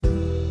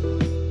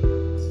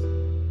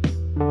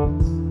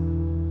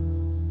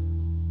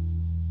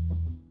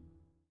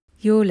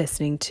You're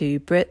listening to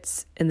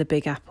Brits in the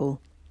Big Apple,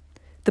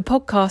 the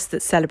podcast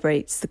that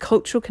celebrates the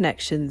cultural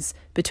connections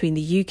between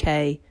the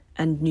UK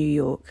and New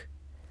York.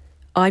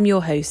 I'm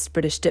your host,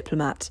 British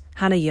diplomat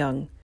Hannah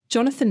Young.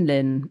 Jonathan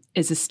Lynn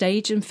is a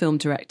stage and film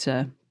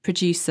director,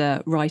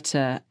 producer,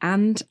 writer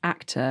and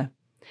actor.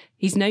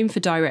 He's known for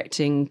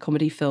directing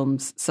comedy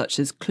films such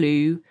as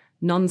Clue,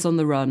 Nuns on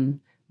the Run,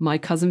 My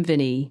Cousin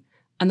Vinny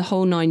and The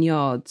Whole Nine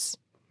Yards.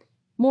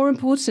 More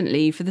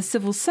importantly, for the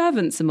civil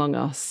servants among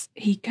us,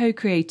 he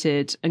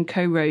co-created and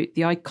co-wrote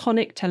the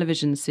iconic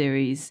television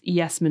series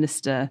Yes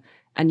Minister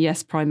and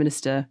Yes Prime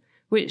Minister,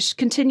 which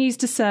continues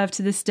to serve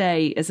to this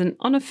day as an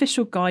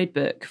unofficial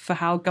guidebook for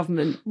how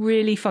government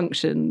really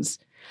functions.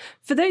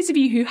 For those of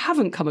you who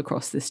haven't come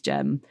across this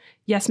gem,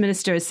 Yes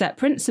Minister is set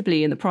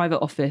principally in the private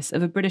office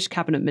of a British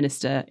cabinet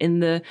minister in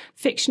the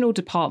fictional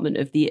department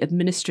of the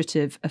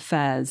Administrative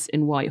Affairs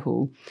in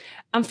Whitehall,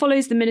 and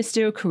follows the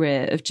ministerial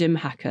career of Jim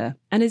Hacker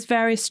and his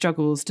various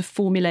struggles to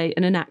formulate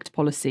and enact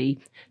policy,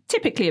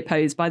 typically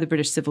opposed by the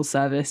British Civil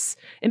Service,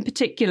 in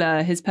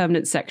particular his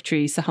permanent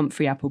secretary, Sir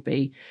Humphrey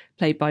Appleby,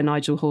 played by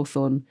Nigel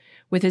Hawthorne,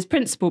 with his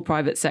principal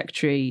private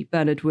secretary,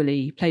 Bernard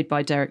Woolley, played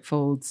by Derek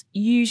Folds,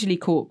 usually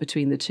caught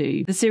between the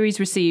two. The series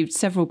received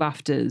several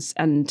BAFTAs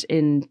and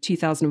in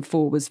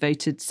 2004 was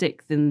voted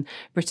 6th in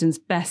Britain's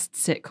Best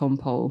Sitcom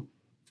poll.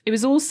 It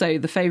was also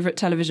the favourite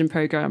television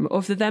programme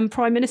of the then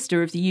Prime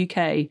Minister of the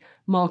UK,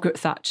 Margaret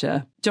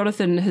Thatcher.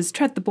 Jonathan has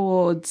tread the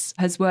boards,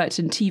 has worked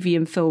in TV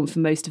and film for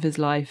most of his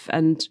life,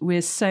 and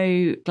we're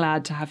so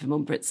glad to have him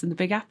on Brits in the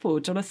Big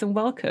Apple. Jonathan,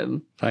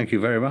 welcome. Thank you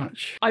very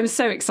much. I'm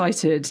so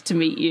excited to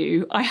meet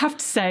you. I have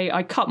to say,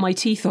 I cut my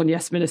teeth on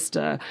Yes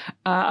Minister,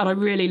 and I'm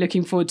really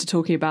looking forward to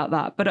talking about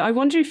that. But I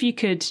wonder if you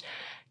could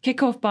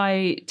kick off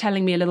by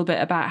telling me a little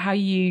bit about how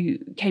you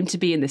came to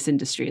be in this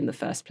industry in the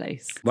first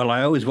place. Well,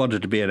 I always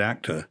wanted to be an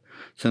actor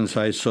since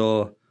I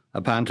saw a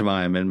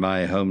pantomime in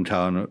my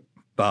hometown of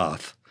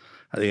Bath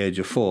at the age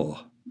of 4.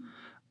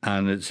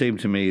 And it seemed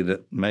to me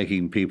that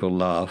making people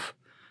laugh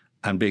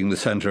and being the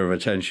centre of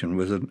attention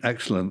was an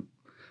excellent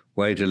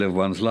way to live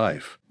one's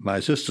life.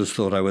 My sisters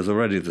thought I was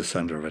already the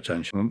centre of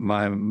attention.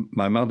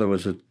 My mother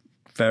was a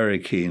very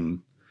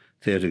keen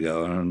theatre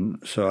goer, and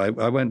so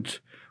I went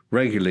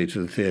regularly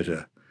to the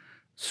theatre,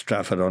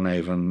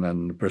 Stratford-on-Avon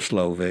and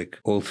Bristol-Old-Vic,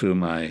 all through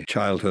my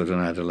childhood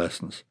and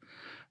adolescence.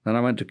 Then I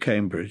went to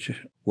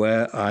Cambridge,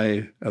 where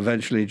I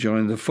eventually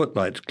joined the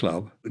Footlights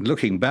Club.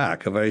 Looking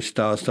back, a very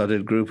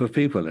star-studded group of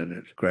people in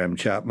it. Graham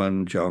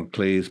Chapman, John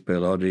Cleese,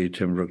 Bill Oddie,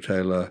 Tim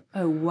Brooke-Taylor.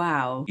 Oh,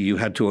 wow. You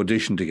had to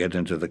audition to get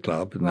into the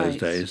club in those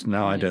days.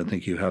 Now I don't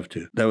think you have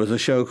to. There was a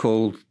show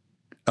called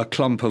A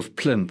Clump of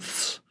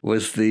Plinths,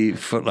 was the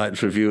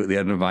Footlights review at the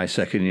end of my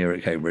second year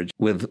at Cambridge,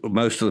 with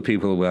most of the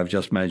people who I've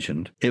just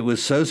mentioned. It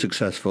was so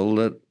successful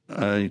that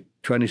a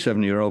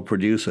 27-year-old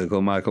producer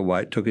called Michael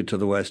White took it to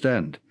the West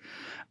End.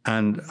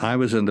 And I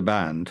was in the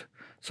band,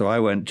 so I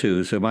went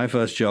too. So my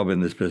first job in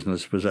this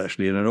business was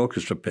actually in an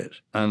orchestra pit.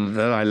 And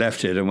then I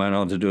left it and went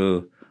on to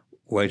do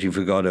Waiting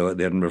for Godot at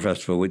the Edinburgh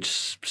Festival, which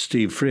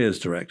Steve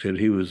Frears directed.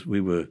 We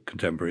were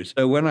contemporaries.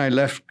 So when I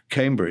left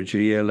Cambridge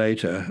a year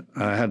later,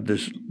 I had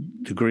this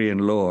degree in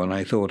law, and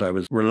I thought I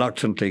was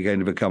reluctantly going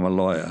to become a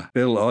lawyer.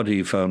 Bill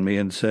Oddie phoned me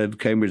and said,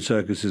 Cambridge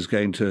Circus is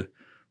going to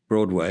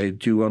Broadway,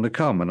 do you want to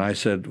come? And I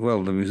said,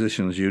 well, the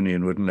Musicians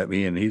Union wouldn't let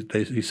me in.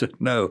 He said,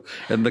 no.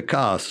 In the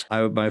cast,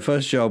 my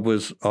first job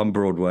was on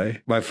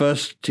Broadway. My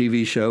first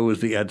TV show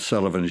was The Ed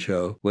Sullivan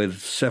Show,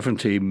 with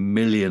 70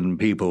 million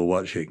people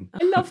watching.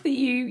 I love that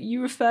you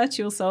refer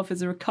to yourself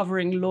as a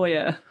recovering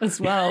lawyer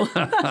as well.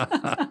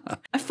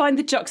 I find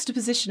the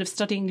juxtaposition of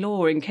studying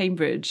law in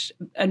Cambridge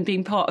and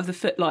being part of the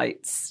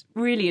Footlights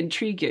really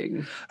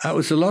intriguing. That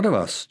was a lot of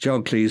us.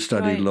 John Cleese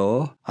studied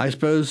law. I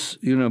suppose,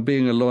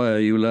 being a lawyer,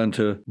 you learn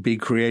to be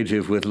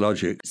creative with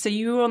logic. So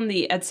you were on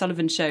the Ed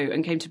Sullivan Show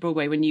and came to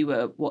Broadway when you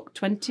were,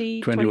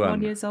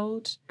 21 years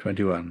old?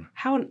 21.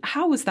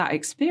 How was that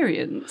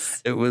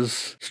experience? It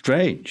was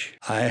strange.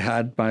 I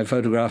had my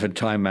photograph in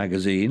Time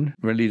magazine,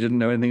 really didn't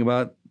know anything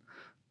about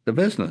the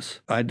business.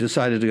 I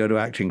decided to go to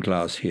acting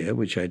class here,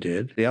 which I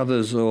did. The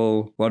others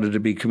all wanted to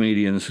be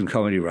comedians and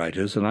comedy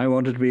writers, and I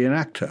wanted to be an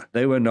actor.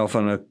 They went off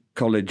on a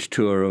college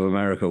tour of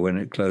America when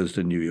it closed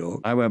in New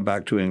York. I went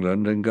back to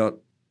England and got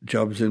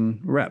jobs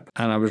in rep.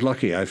 And I was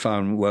lucky. I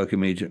found work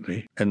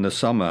immediately. In the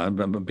summer, I've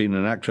been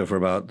an actor for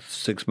about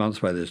 6 months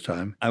by this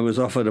time. I was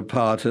offered a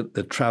part at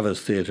the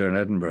Travers Theatre in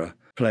Edinburgh,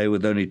 play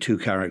with only 2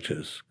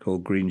 characters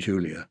called Green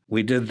Julia.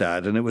 We did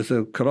that, and it was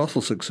a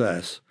colossal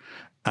success.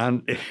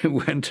 And it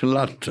went to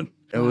London.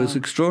 It was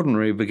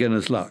extraordinary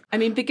beginner's luck. I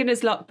mean,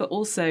 beginner's luck, but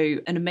also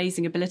an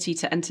amazing ability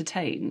to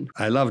entertain.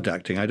 I loved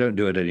acting. I don't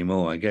do it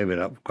anymore. I gave it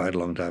up quite a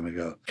long time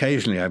ago.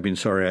 Occasionally, I've been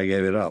sorry I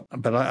gave it up.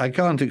 But I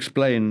can't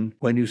explain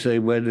when you say,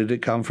 where did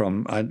it come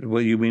from?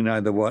 Well, you mean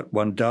either what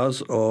one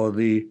does or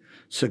the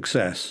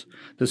success.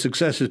 The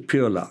success is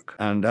pure luck.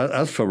 And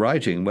as for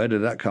writing, where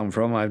did that come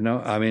from?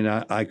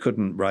 I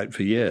couldn't write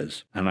for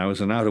years. And I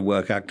was an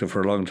out-of-work actor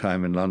for a long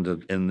time in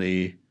London in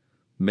the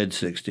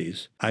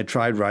mid-60s. I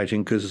tried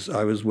writing because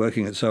I was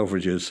working at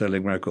Selfridges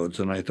selling records,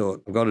 and I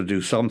thought, I've got to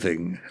do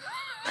something.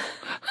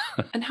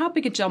 And how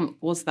big a jump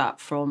was that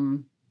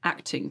from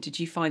acting? Did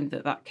you find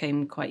that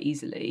came quite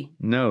easily?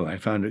 No, I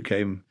found it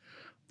came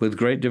with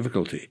great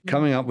difficulty.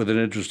 Coming up with an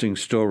interesting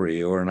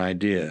story or an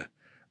idea,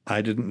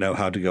 I didn't know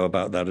how to go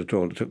about that at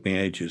all. It took me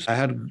ages. I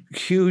had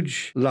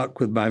huge luck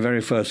with my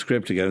very first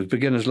script again. It was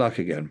beginner's luck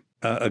again.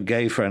 A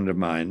gay friend of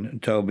mine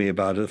told me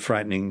about a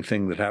frightening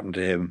thing that happened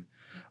to him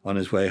on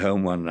his way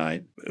home one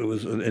night. It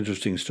was an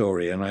interesting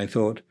story, and I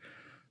thought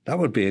that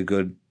would be a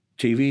good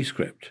TV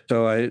script.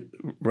 So I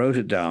wrote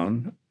it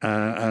down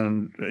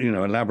and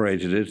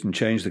elaborated it and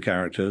changed the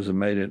characters and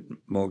made it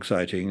more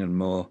exciting and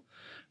more.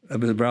 I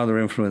was rather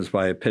influenced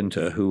by a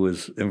Pinter who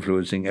was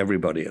influencing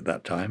everybody at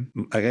that time.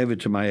 I gave it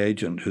to my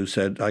agent, who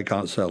said, I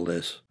can't sell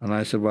this. And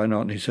I said, why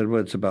not? And he said,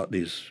 well, it's about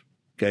these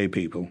gay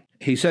people.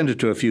 He sent it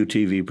to a few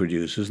TV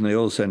producers, and they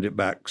all sent it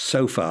back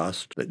so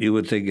fast that you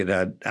would think it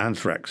had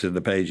anthrax in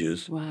the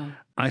pages. Wow.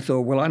 I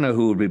thought, well, I know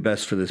who would be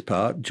best for this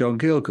part, John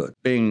Gielgud.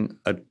 Being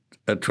a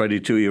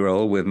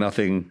 22-year-old with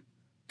nothing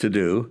to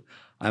do,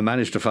 I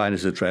managed to find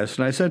his address,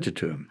 and I sent it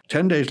to him.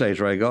 10 days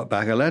later, I got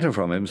back a letter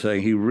from him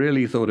saying he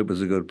really thought it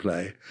was a good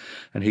play,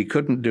 and he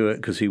couldn't do it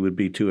because he would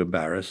be too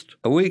embarrassed.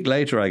 A week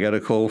later, I get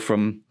a call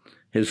from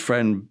his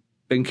friend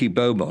Binky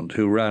Beaumont,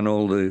 who ran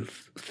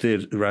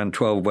ran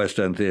 12 West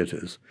End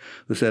theatres,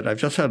 who said, I've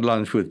just had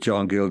lunch with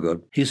John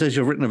Gielgud. He says,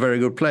 you've written a very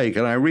good play.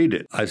 Can I read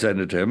it? I sent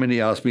it to him, and he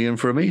asked me in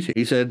for a meeting.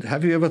 He said,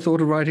 have you ever thought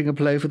of writing a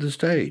play for the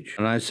stage?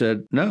 And I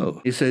said,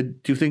 no. He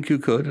said, do you think you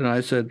could? And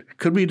I said,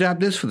 could we adapt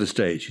this for the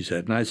stage? He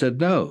said, and I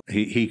said, no.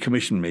 He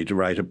commissioned me to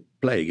write a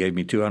play. He gave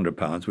me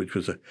 £200, which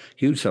was a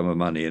huge sum of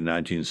money in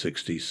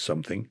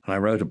 1960-something. And I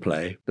wrote a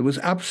play that was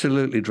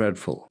absolutely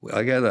dreadful.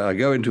 I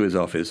go into his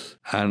office,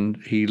 and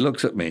he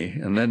looks at me,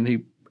 and then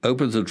he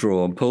opens a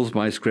drawer and pulls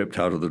my script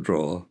out of the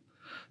drawer,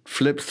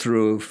 flips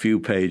through a few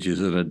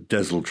pages in a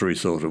desultory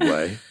sort of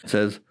way,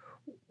 says,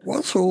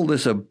 what's all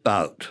this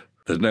about?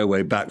 There's no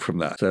way back from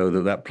that. So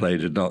that play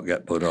did not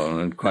get put on,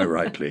 and quite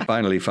rightly.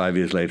 Finally, 5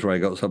 years later, I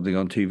got something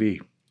on TV.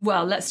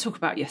 Well, let's talk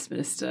about Yes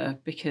Minister,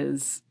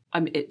 because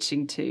I'm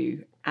itching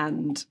to,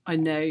 and I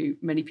know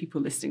many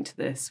people listening to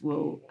this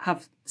will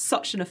have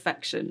such an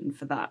affection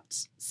for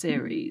that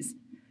series.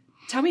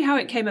 Tell me how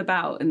it came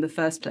about in the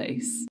first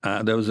place.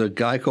 There was a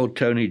guy called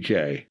Tony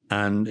Jay,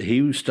 and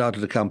he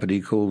started a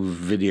company called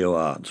Video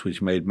Arts,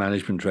 which made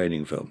management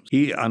training films.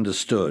 He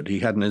understood, he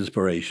had an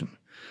inspiration,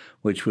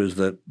 which was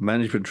that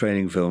management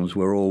training films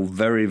were all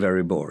very,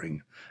 very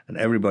boring, and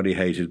everybody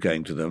hated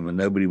going to them, and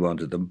nobody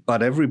wanted them.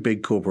 But every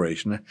big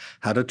corporation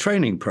had a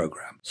training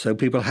program, so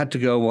people had to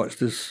go watch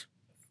this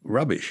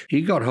rubbish.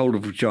 He got hold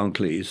of John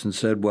Cleese and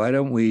said, why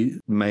don't we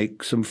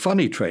make some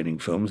funny training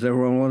films?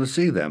 Everyone want to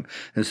see them.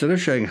 Instead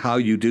of showing how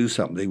you do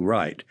something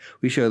right,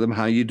 we show them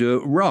how you do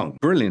it wrong.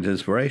 Brilliant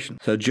inspiration.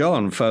 So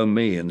John phoned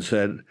me and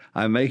said,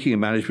 I'm making a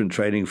management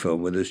training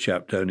film with this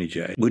chap, Tony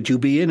Jay. Would you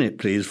be in it,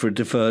 please, for a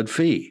deferred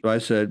fee? So I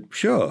said,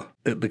 sure.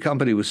 The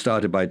company was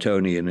started by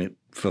Tony in it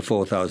for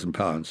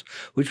 £4,000,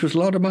 which was a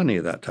lot of money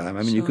at that time.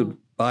 I mean, You could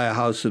buy a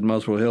house in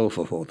Muswell Hill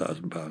for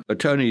 £4,000. But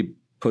Tony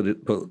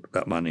put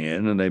that money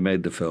in, and they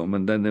made the film,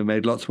 and then they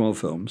made lots more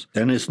films.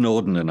 Dennis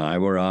Norden and I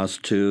were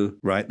asked to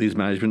write these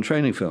management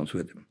training films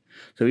with him.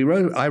 So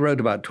I wrote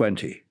about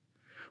 20,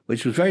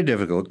 which was very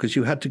difficult because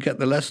you had to get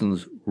the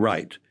lessons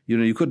right.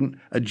 You couldn't,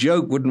 a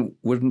joke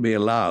wouldn't be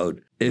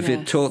allowed if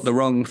it taught the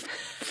wrong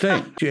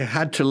thing. You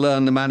had to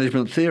learn the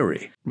management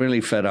theory.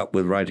 Really fed up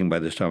with writing by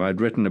this time. I'd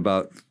written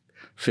about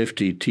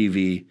 50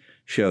 TV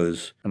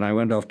shows, and I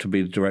went off to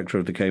be the director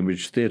of the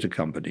Cambridge Theatre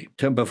Company.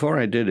 Before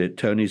I did it,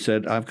 Tony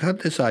said, I've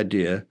got this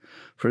idea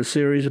for a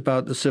series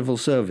about the civil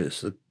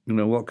service,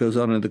 what goes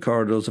on in the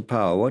corridors of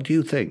power. What do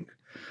you think?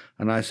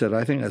 And I said,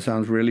 I think that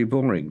sounds really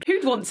boring.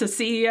 Who'd want to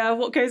see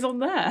what goes on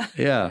there?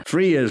 Yeah.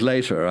 3 years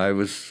later, I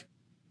was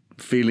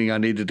feeling I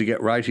needed to get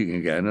writing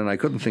again, and I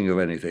couldn't think of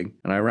anything.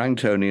 And I rang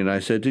Tony and I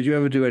said, did you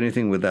ever do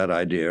anything with that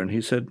idea? And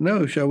he said,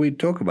 no, shall we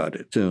talk about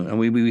it soon? And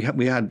we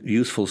had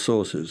useful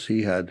sources.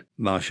 He had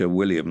Marcia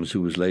Williams,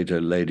 who was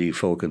later Lady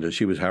Falkender.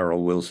 She was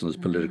Harold Wilson's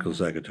political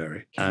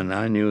secretary. And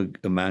I knew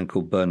a man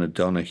called Bernard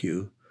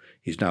Donahue.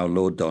 He's now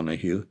Lord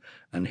Donahue,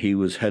 and he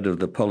was head of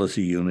the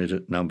policy unit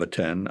at Number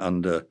 10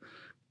 under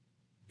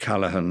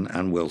Callaghan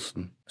and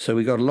Wilson. So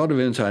we got a lot of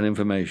inside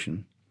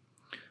information.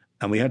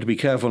 And we had to be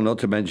careful not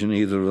to mention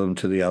either of them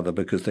to the other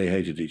because they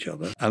hated each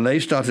other. And they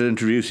started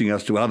introducing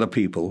us to other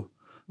people,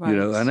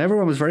 and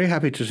everyone was very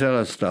happy to tell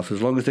us stuff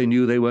as long as they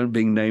knew they weren't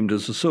being named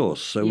as a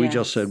source. So we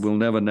just said, we'll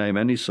never name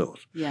any source.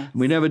 Yes.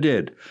 We never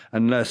did,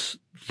 unless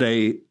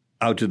they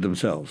outed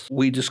themselves.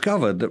 We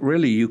discovered that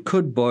really you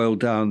could boil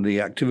down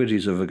the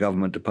activities of a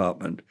government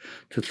department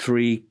to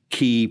three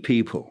key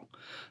people: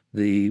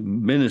 the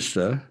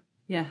minister,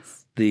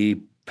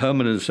 the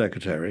permanent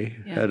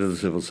secretary, head of the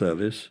civil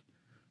service,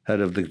 head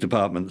of the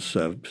department's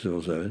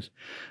civil service,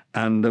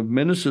 and the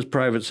minister's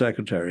private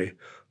secretary,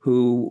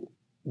 who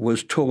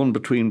was torn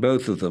between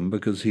both of them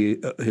because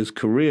his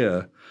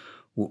career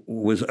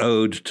was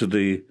owed to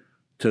the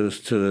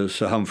to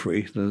Sir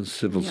Humphrey, the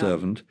civil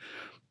servant,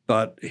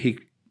 but he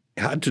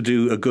had to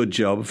do a good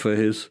job for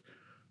his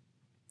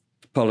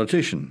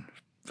politician,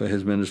 for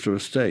his Minister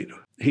of State.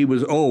 He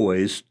was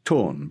always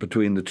torn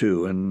between the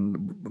two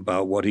and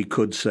about what he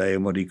could say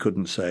and what he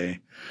couldn't say.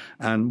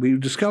 And we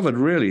discovered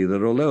really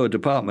that although a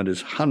department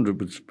is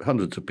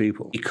hundreds of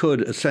people, he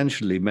could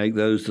essentially make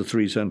those the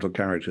three central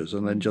characters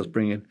and then just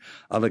bring in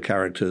other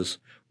characters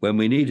when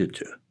we needed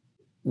to.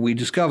 We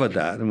discovered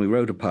that and we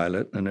wrote a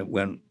pilot and it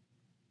went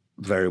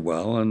very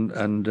well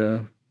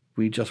and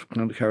we just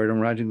carried on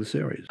writing the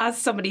series. As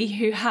somebody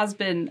who has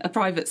been a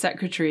private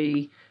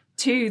secretary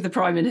to the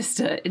Prime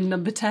Minister in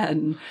Number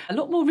 10, a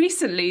lot more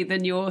recently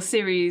than your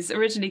series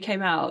originally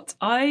came out,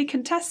 I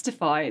can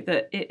testify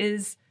that it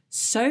is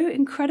so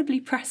incredibly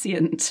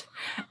prescient.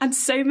 And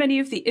so many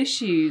of the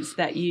issues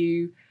that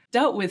you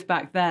dealt with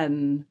back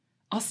then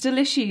are still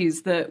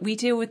issues that we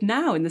deal with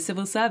now in the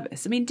civil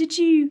service. I mean, did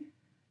you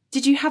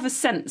have a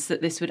sense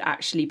that this would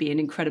actually be an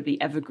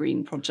incredibly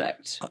evergreen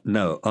project?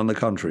 No, on the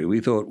contrary. We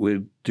thought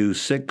we'd do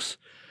 6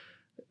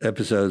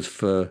 episodes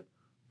for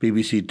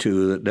BBC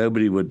Two that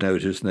nobody would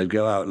notice, and they'd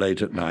go out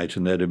late at night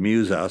and they'd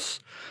amuse us,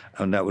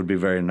 and that would be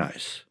very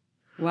nice.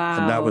 Wow.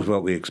 And that was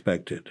what we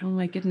expected. Oh,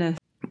 my goodness.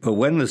 But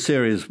when the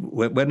series,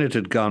 when it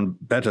had gone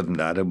better than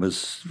that and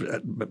was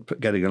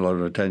getting a lot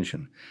of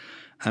attention,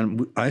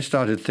 and I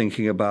started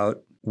thinking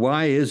about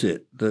why is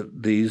it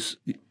that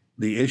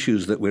the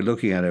issues that we're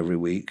looking at every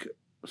week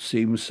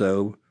seem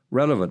so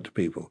relevant to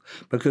people?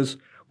 Because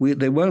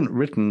they weren't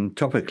written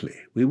topically.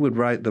 We would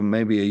write them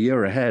maybe a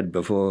year ahead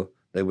before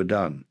they were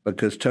done,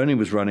 because Tony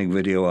was running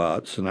Video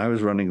Arts and I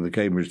was running the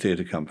Cambridge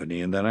Theatre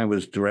Company, and then I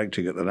was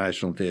directing at the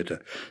National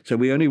Theatre. So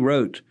we only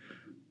wrote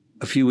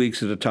a few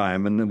weeks at a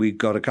time, and then we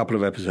got a couple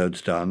of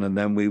episodes done, and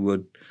then we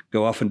would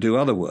go off and do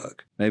other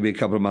work. Maybe a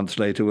couple of months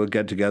later, we'll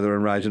get together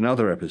and write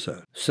another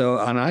episode.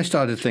 And I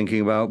started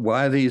thinking about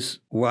why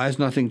has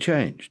nothing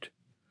changed?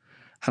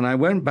 And I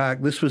went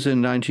back, this was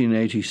in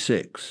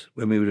 1986,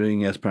 when we were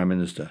doing Yes, Prime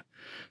Minister.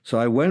 So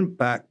I went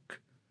back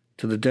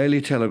to the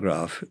Daily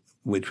Telegraph,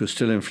 which was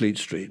still in Fleet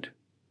Street.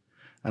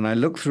 And I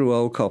looked through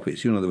old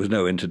copies. There was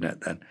no internet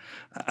then.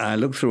 I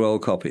looked through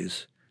old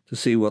copies to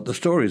see what the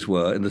stories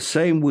were in the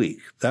same week,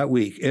 that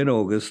week in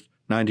August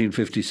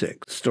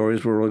 1956. The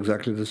stories were all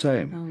exactly the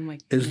same. Oh my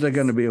goodness. Is there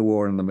going to be a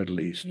war in the Middle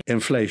East?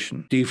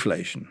 Inflation,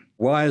 deflation.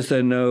 Why is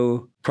there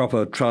no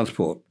proper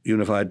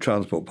unified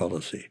transport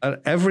policy? And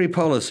every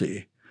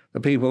policy the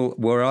people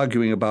were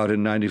arguing about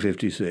in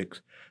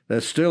 1956, they're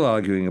still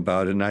arguing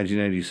about in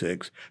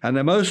 1986, and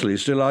they're mostly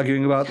still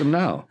arguing about them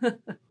now.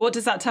 What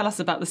does that tell us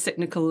about the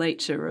cyclical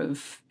nature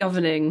of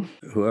governing?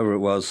 Whoever it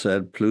was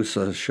said, plus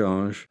ça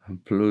change,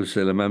 plus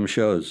c'est la même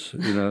chose.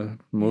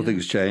 More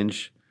things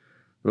change,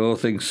 but all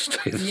things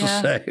stay the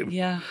same.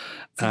 Yeah,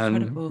 it's and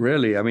incredible.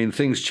 Really, I mean,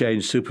 things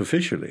change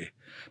superficially.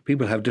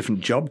 People have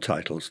different job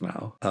titles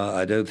now.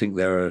 I don't think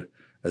there are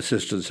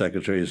assistant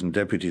secretaries and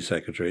deputy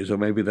secretaries, or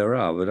maybe there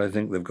are, but I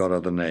think they've got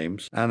other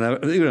names. And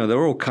there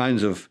are all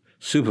kinds of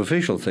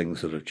superficial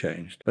things that have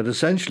changed. But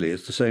essentially,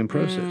 it's the same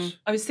process.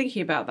 I was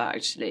thinking about that,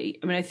 actually.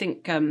 I mean, I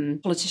think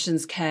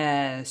politicians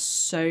care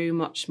so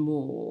much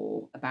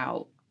more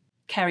about...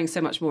 Caring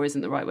so much more isn't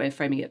the right way of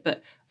framing it.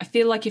 But I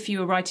feel like if you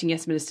were writing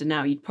Yes Minister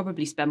now, you'd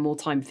probably spend more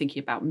time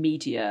thinking about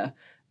media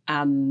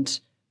and,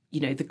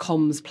 the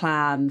comms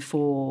plan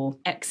for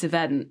X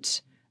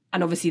event.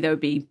 And obviously there would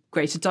be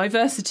greater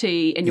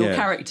diversity in your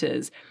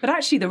characters. But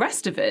actually the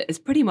rest of it is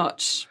pretty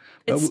much...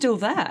 It's still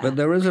there. But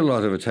there is a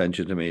lot of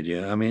attention to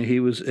media. I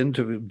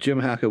mean, Jim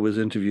Hacker was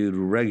interviewed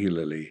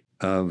regularly.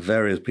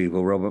 Various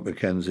people, Robert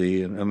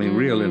McKenzie, and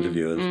real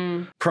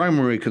interviewers.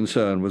 Primary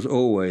concern was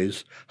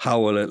always, how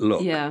will it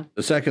look? Yeah.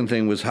 The second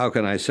thing was, how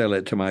can I sell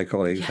it to my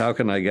colleagues? Yeah. How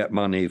can I get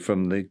money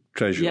from the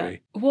Treasury?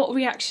 Yeah. What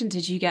reaction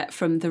did you get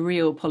from the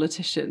real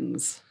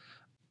politicians?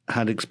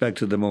 Had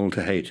expected them all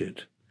to hate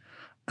it.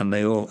 And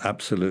they all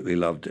absolutely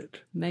loved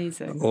it.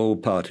 Amazing. All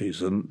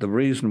parties. And the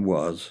reason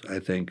was, I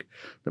think,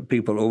 that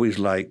people always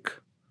like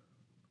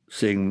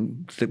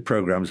seeing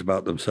programs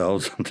about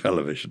themselves on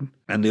television.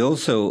 And they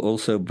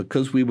also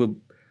because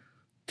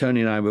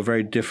Tony and I were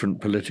very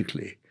different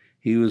politically.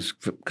 He was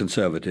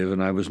conservative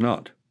and I was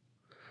not.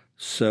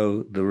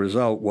 So the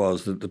result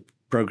was that the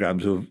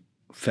programs were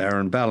fair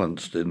and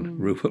balanced, in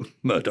Rupert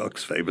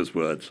Murdoch's famous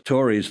words.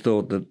 Tories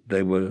thought that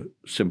they were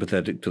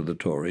sympathetic to the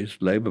Tories.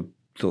 Labour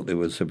thought they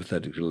were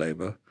sympathetic to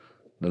Labour.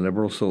 The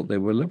Liberals thought they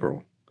were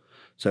liberal.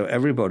 So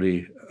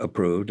everybody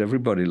approved,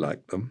 everybody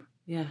liked them.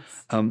 Yes.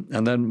 And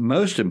then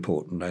most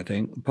important, I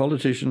think,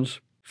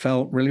 politicians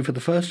felt really for the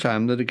first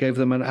time that it gave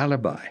them an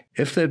alibi.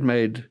 If they'd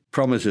made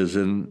promises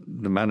in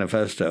the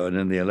manifesto and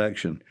in the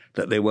election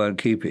that they weren't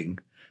keeping,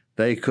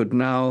 they could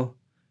now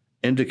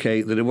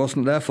indicate that it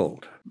wasn't their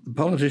fault.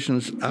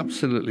 Politicians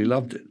absolutely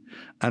loved it.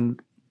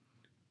 And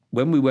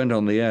when we went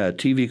on the air,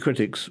 TV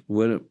critics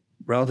were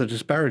rather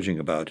disparaging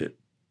about it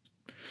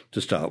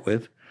to start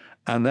with.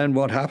 And then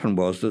what happened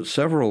was that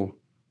several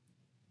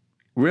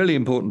really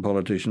important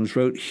politicians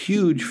wrote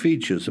huge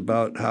features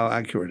about how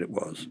accurate it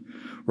was.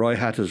 Roy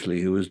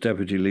Hattersley, who was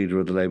deputy leader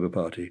of the Labour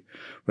Party,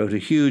 wrote a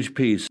huge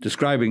piece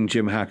describing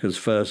Jim Hacker's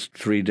first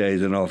 3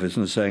 days in office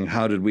and saying,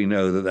 how did we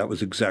know that that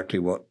was exactly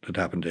what had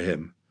happened to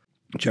him?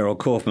 Gerald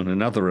Kaufman,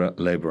 another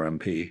Labour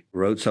MP,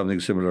 wrote something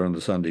similar in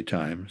the Sunday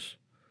Times.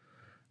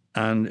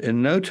 And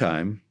in no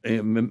time,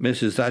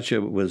 Mrs.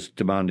 Thatcher was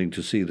demanding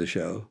to see the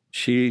show.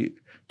 She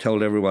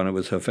told everyone it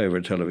was her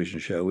favourite television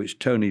show, which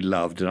Tony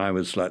loved, and I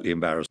was slightly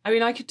embarrassed. I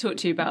mean, I could talk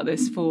to you about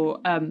this for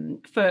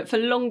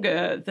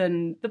longer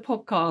than the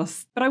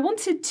podcast, but I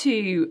wanted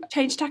to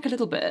change tack a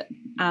little bit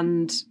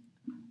and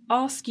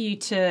ask you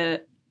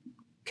to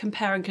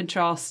compare and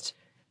contrast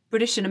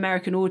British and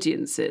American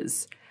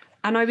audiences.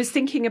 And I was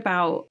thinking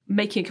about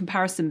making a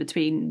comparison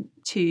between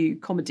two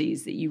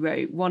comedies that you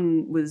wrote.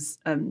 One was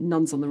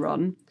Nuns on the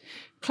Run,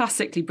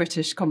 classically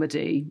British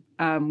comedy,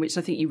 which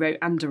I think you wrote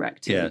and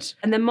directed. Yes.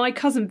 And then My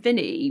Cousin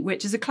Vinny,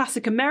 which is a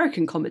classic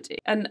American comedy.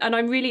 And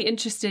I'm really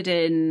interested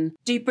in,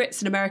 do Brits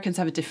and Americans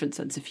have a different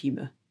sense of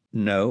humour?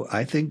 No,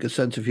 I think a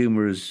sense of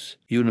humour is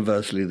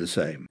universally the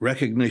same.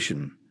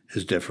 Recognition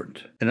is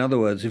different. In other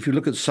words, if you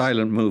look at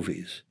silent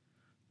movies,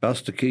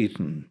 Buster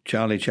Keaton,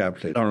 Charlie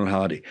Chaplin, Laurel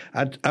Hardy,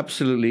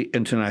 absolutely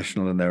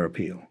international in their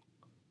appeal,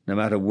 no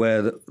matter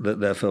where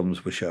their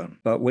films were shown.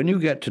 But when you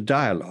get to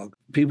dialogue,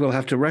 people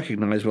have to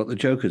recognize what the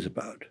joke is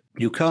about.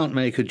 You can't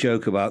make a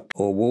joke about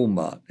or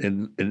Walmart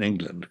in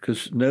England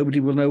because nobody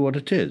will know what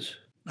it is.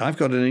 I've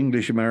got an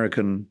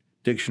English-American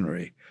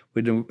dictionary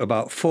with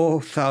about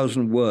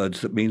 4,000 words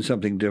that mean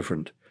something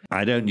different.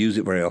 I don't use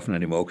it very often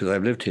anymore because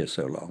I've lived here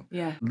so long.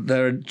 Yeah.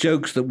 There are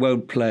jokes that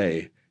won't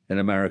play in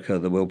America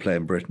that will play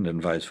in Britain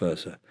and vice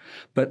versa.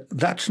 But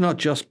that's not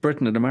just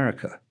Britain and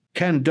America.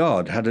 Ken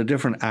Dodd had a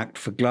different act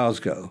for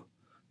Glasgow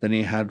than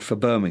he had for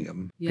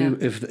Birmingham. Yeah.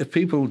 If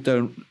people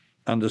don't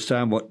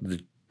understand what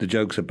the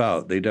joke's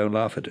about, they don't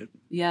laugh at it.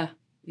 Yeah.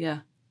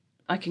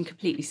 I can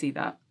completely see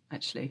that,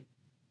 actually.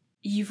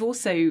 You've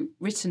also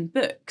written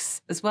books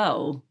as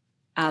well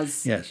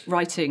as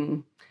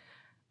writing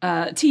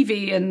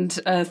TV and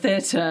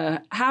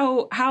theatre.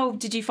 How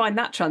did you find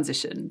that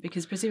transition?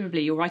 Because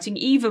presumably you're writing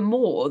even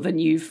more than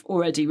you've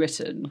already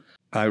written.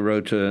 I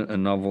wrote a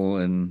novel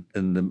in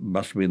the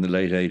must be in the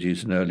late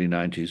 80s and early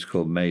 90s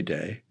called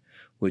Mayday,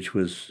 which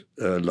was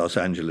a Los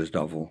Angeles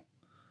novel.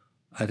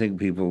 I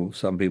think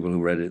some people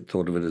who read it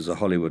thought of it as a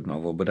Hollywood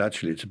novel, but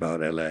actually it's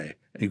about L.A.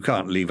 You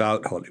can't leave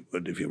out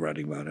Hollywood if you're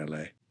writing about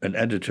L.A. An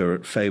editor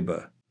at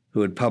Faber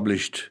who had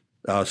published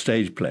our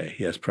stage play,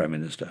 Yes, Prime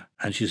Minister.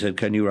 And she said,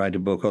 can you write a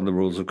book on the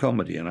rules of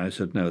comedy? And I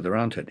said, no, there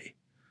aren't any.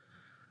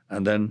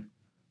 And then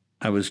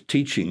I was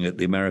teaching at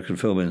the American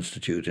Film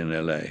Institute in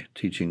L.A.,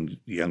 teaching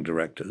young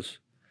directors.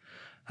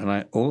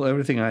 And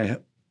everything I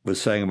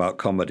was saying about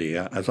comedy,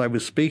 as I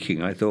was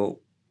speaking, I thought,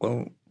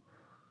 well,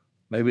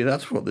 maybe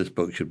that's what this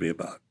book should be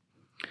about.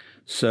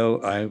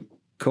 So I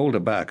called her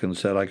back and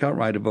said, I can't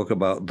write a book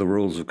about the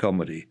rules of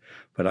comedy,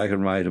 but I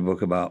can write a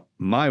book about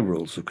my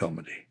rules of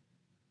comedy.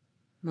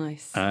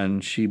 Nice.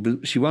 And she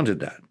wanted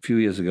that. A few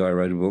years ago, I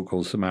wrote a book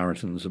called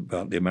Samaritans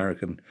about the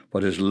American,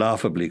 what is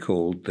laughably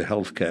called the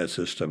healthcare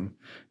system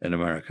in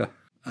America.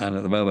 And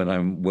at the moment,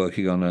 I'm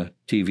working on a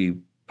TV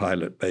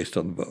pilot based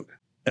on the book.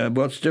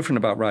 What's different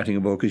about writing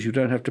a book is you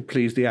don't have to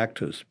please the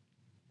actors.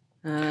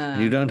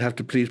 You don't have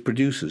to please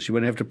producers. You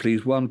only have to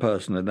please one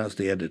person, and that's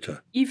the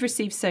editor. You've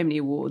received so many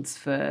awards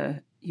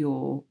for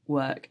your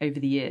work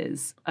over the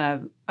years. I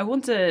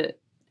wonder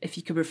if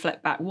you could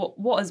reflect back,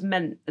 what has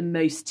meant the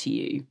most to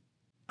you?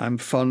 I'm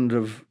fond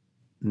of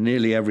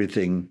nearly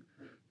everything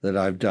that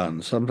I've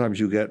done. Sometimes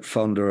you get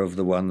fonder of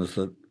the ones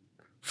that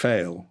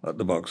fail at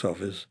the box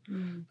office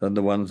than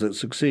the ones that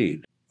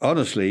succeed.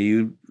 Honestly,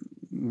 you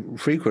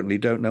frequently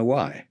don't know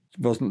why. It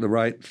wasn't the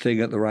right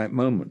thing at the right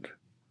moment,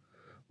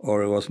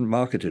 or it wasn't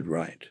marketed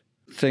right.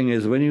 The thing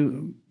is, when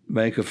you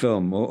make a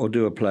film or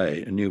do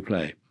a new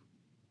play,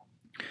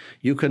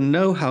 you can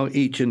know how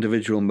each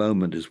individual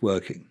moment is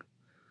working.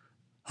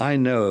 I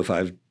know if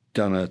I've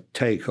done a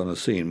take on a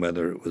scene,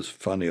 whether it was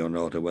funny or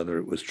not, or whether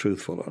it was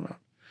truthful or not.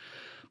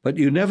 But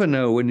you never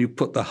know when you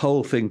put the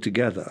whole thing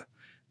together.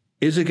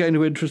 Is it going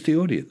to interest the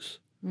audience?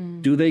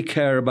 Do they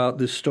care about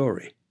this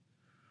story?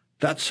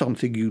 That's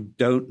something you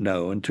don't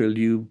know until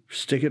you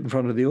stick it in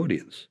front of the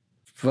audience.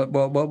 But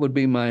what would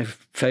be my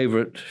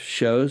favourite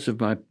shows of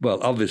my... Well,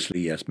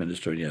 obviously, Yes,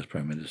 Minister and Yes,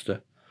 Prime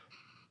Minister.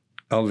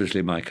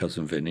 Obviously, My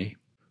Cousin Vinny.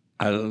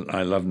 I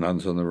love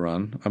Nuns on the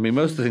Run. I mean,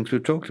 most of the things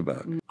we've talked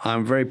about.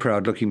 I'm very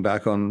proud looking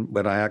back on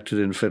when I acted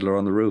in Fiddler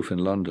on the Roof in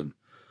London.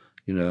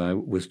 You know, I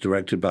was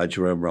directed by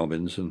Jerome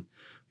Robbins, and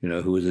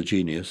who was a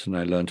genius, and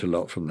I learned a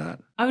lot from that.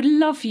 I would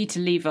love for you to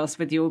leave us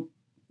with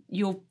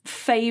your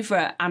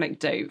favourite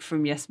anecdote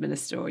from Yes,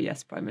 Minister or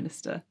Yes, Prime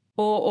Minister,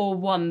 or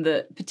one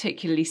that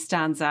particularly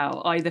stands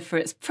out, either for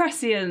its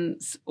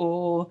prescience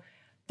or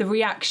the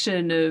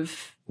reaction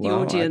of the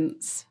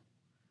audience.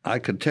 I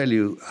could tell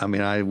you, I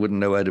mean, I wouldn't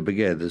know where to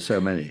begin. There's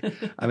so many.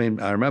 I mean,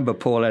 I remember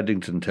Paul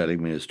Eddington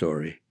telling me a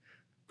story.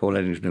 Paul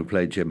Eddington, who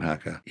played Jim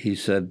Hacker. He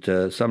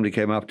said somebody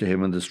came up to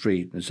him in the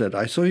street and said,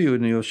 "I saw you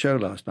in your show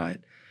last night.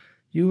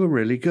 You were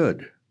really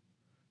good."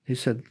 He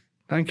said,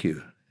 "Thank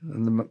you."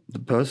 And the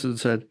person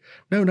said,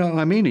 no,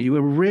 I mean it. You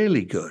were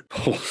really good."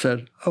 Paul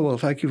said, "Oh, well,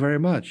 thank you very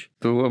much."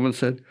 The woman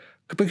said,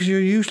 "Because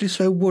you're usually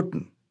so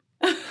wooden."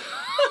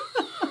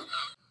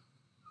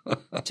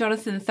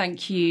 Jonathan,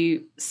 thank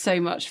you so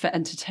much for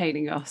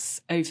entertaining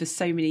us over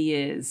so many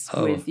years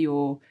with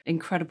your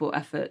incredible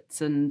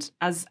efforts. And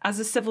as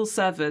a civil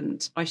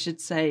servant, I should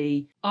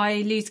say,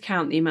 I lose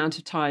count the amount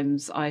of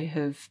times I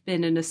have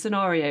been in a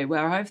scenario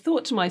where I've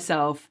thought to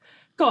myself,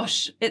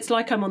 gosh, it's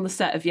like I'm on the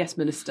set of Yes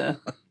Minister.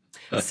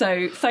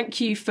 So thank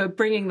you for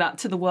bringing that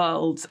to the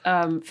world,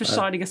 for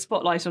shining a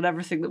spotlight on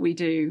everything that we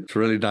do. It's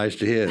really nice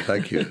to hear.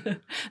 Thank you.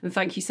 And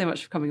thank you so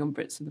much for coming on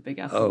Brits in the Big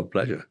Apple. Oh,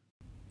 pleasure.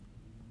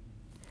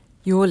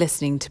 You're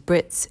listening to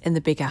Brits in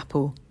the Big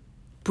Apple,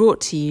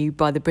 brought to you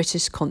by the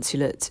British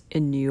Consulate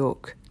in New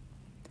York.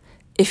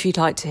 If you'd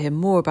like to hear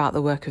more about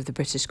the work of the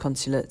British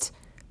Consulate,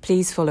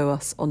 please follow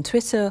us on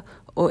Twitter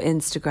or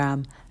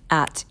Instagram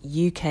at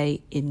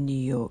UK in New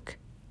York.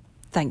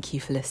 Thank you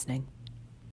for listening.